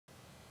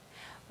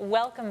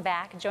Welcome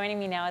back. Joining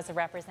me now is a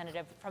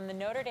representative from the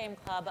Notre Dame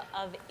Club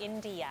of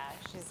India.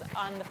 She's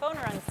on the phone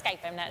or on Skype.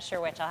 I'm not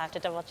sure which. I'll have to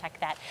double check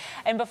that.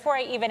 And before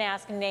I even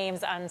ask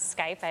names on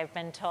Skype, I've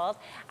been told,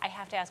 I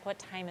have to ask, what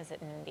time is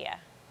it in India?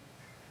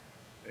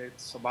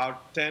 It's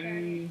about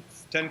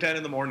 10:10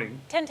 in the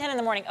morning. 10:10 in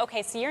the morning.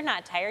 Okay, so you're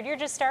not tired. You're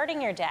just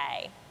starting your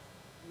day.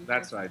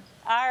 That's right.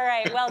 All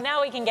right. Well,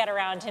 now we can get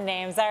around to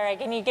names. All right.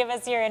 Can you give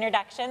us your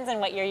introductions and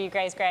what year you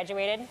guys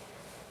graduated?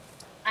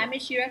 I'm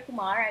Ishira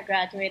Kumar. I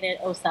graduated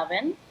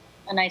 '07,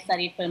 and I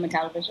studied film and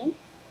television.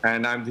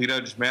 And I'm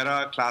Dheeraj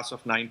Mehra, class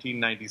of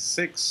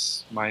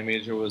 1996. My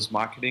major was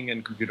marketing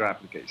and computer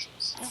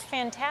applications. Oh,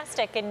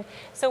 fantastic. And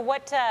so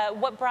what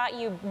brought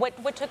you,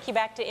 what took you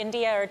back to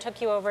India or took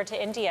you over to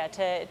India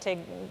to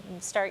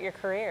start your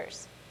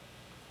careers?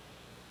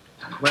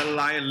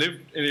 Well, I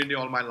lived in India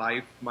all my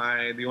life.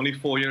 The only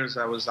 4 years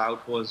I was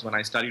out was when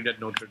I studied at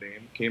Notre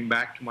Dame, came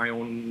back to my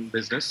own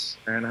business,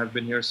 and have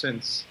been here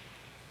since.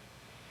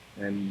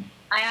 And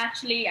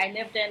I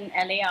lived in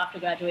LA after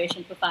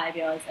graduation for 5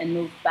 years and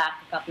moved back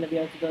a couple of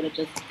years ago to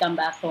just come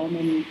back home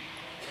and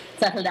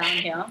settle down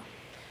here.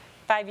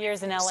 5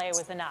 years in LA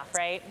was enough,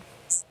 right?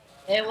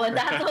 It was.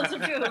 That's also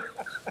true.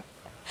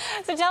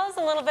 So tell us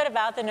a little bit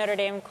about the Notre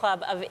Dame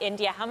Club of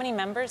India. How many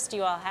members do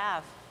you all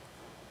have?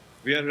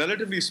 we are a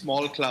relatively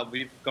small club.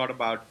 We've got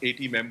about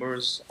 80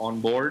 members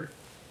on board.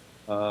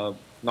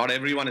 Not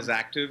everyone is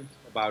active.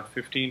 About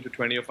 15 to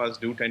 20 of us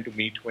do tend to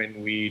meet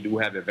when we do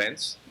have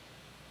events.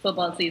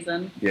 Football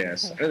season.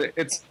 Yes.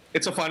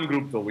 It's a fun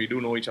group, though. We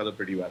do know each other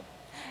pretty well.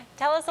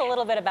 Tell us a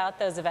little bit about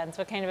those events.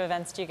 What kind of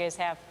events do you guys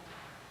have?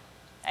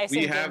 I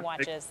assume game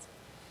watches.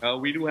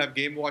 We do have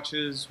game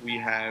watches. We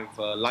have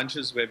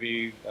lunches where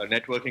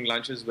networking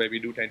lunches where we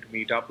do tend to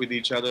meet up with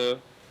each other.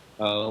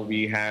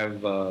 We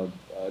have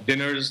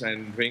dinners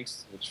and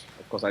drinks, which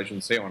of course I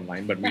shouldn't say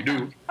online, but we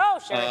do. Oh,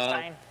 sure, it's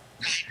fine.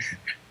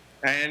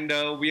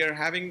 And we are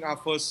having our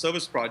first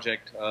service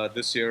project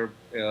this year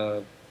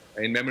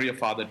in memory of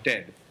Father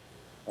Ted,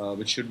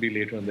 which should be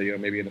later in the year,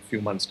 maybe in a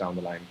few months down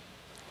the line.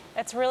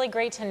 It's really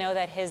great to know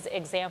that his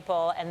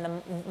example and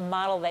the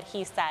model that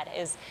he set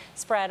is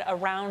spread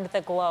around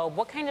the globe.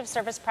 What kind of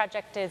service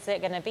project is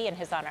it going to be in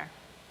his honor?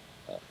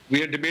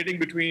 We are debating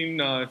between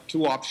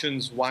two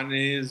options. One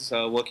is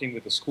working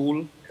with a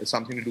school,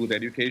 something to do with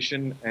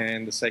education,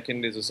 and the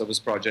second is a service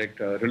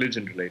project,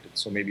 religion-related,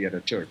 so maybe at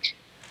a church.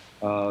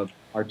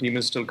 Our team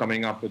is still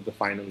coming up with the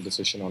final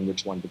decision on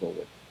which one to go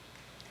with.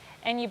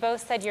 And you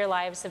both said your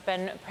lives have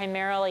been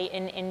primarily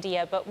in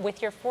India, but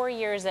with your 4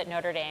 years at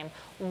Notre Dame,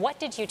 what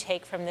did you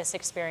take from this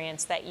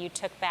experience that you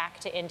took back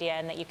to India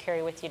and that you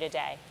carry with you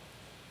today?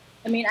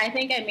 I mean, I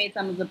think I made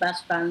some of the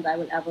best friends I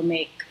will ever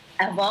make,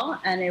 ever.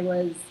 And it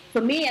was,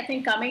 for me, I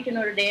think coming to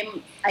Notre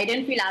Dame, I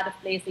didn't feel out of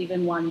place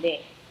even one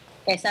day.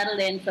 I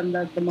settled in from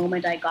the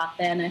moment I got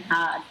there, and I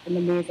had an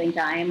amazing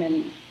time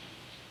and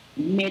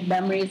made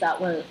memories that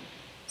will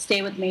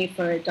stay with me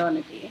for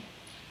eternity.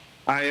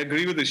 I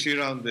agree with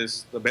Ishira on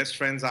this. The best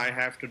friends I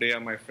have today are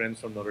my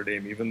friends from Notre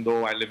Dame. Even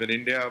though I live in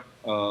India,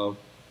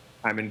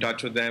 I'm in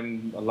touch with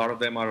them. A lot of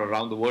them are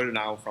around the world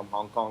now, from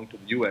Hong Kong to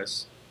the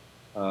US.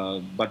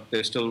 But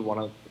they're still one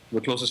of the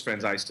closest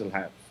friends I still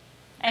have.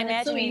 And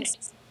it's so easy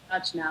to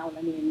touch now.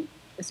 I mean,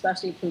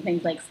 especially through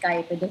things like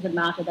Skype. It doesn't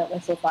matter that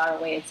we're so far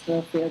away. It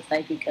still feels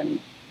like you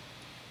can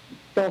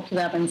talk to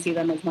them and see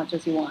them as much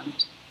as you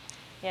want.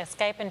 Yeah,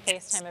 Skype and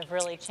FaceTime have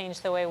really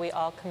changed the way we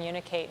all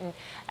communicate. And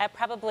that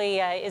probably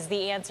is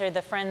the answer.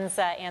 The friends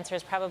answer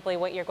is probably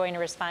what you're going to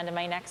respond to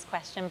my next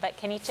question. But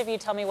can each of you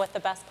tell me what the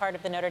best part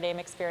of the Notre Dame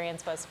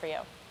experience was for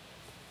you?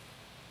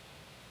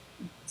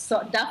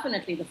 So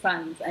definitely the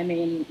friends. I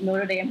mean,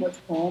 Notre Dame was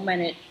home,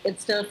 and it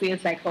still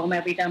feels like home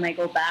every time I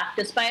go back.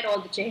 Despite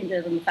all the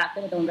changes and the fact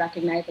that I don't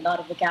recognize a lot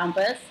of the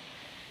campus,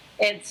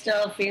 it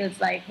still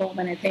feels like home.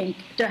 And I think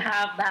to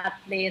have that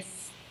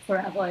place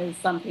forever is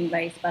something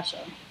very special.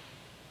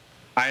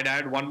 I'd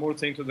add one more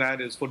thing to that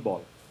is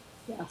football.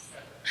 Yes.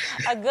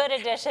 A good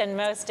addition,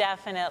 most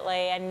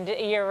definitely. And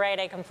you're right,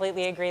 I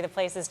completely agree. The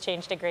place has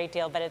changed a great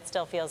deal, but it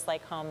still feels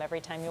like home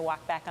every time you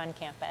walk back on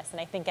campus. And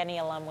I think any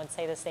alum would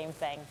say the same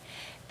thing.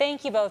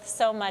 Thank you both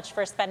so much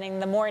for spending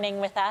the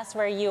morning with us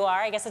where you are.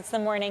 I guess it's the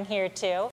morning here, too.